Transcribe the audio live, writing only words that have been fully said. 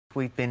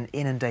We've been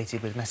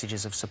inundated with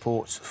messages of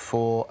support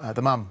for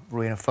the mum,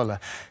 Rowena Fuller,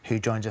 who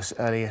joined us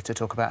earlier to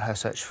talk about her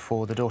search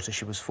for the daughter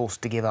she was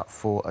forced to give up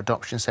for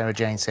adoption. Sarah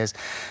Jane says,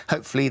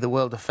 hopefully the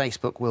world of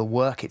Facebook will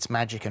work its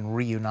magic and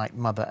reunite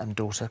mother and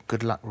daughter.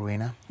 Good luck,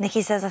 Rowena.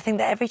 Nikki says, I think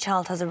that every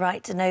child has a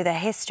right to know their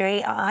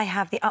history. I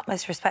have the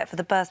utmost respect for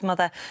the birth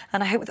mother,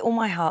 and I hope with all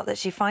my heart that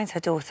she finds her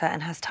daughter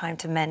and has time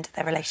to mend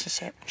their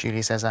relationship.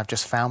 Julie says, I've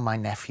just found my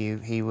nephew.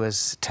 He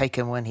was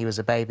taken when he was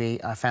a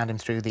baby. I found him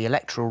through the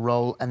electoral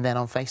roll and then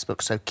on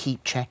Facebook, so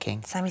keep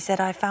checking. Sammy said,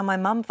 I found my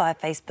mum via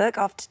Facebook.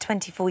 After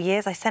 24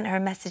 years, I sent her a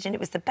message and it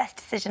was the best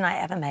decision I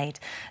ever made.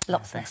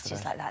 Lots of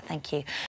messages like that. Thank you.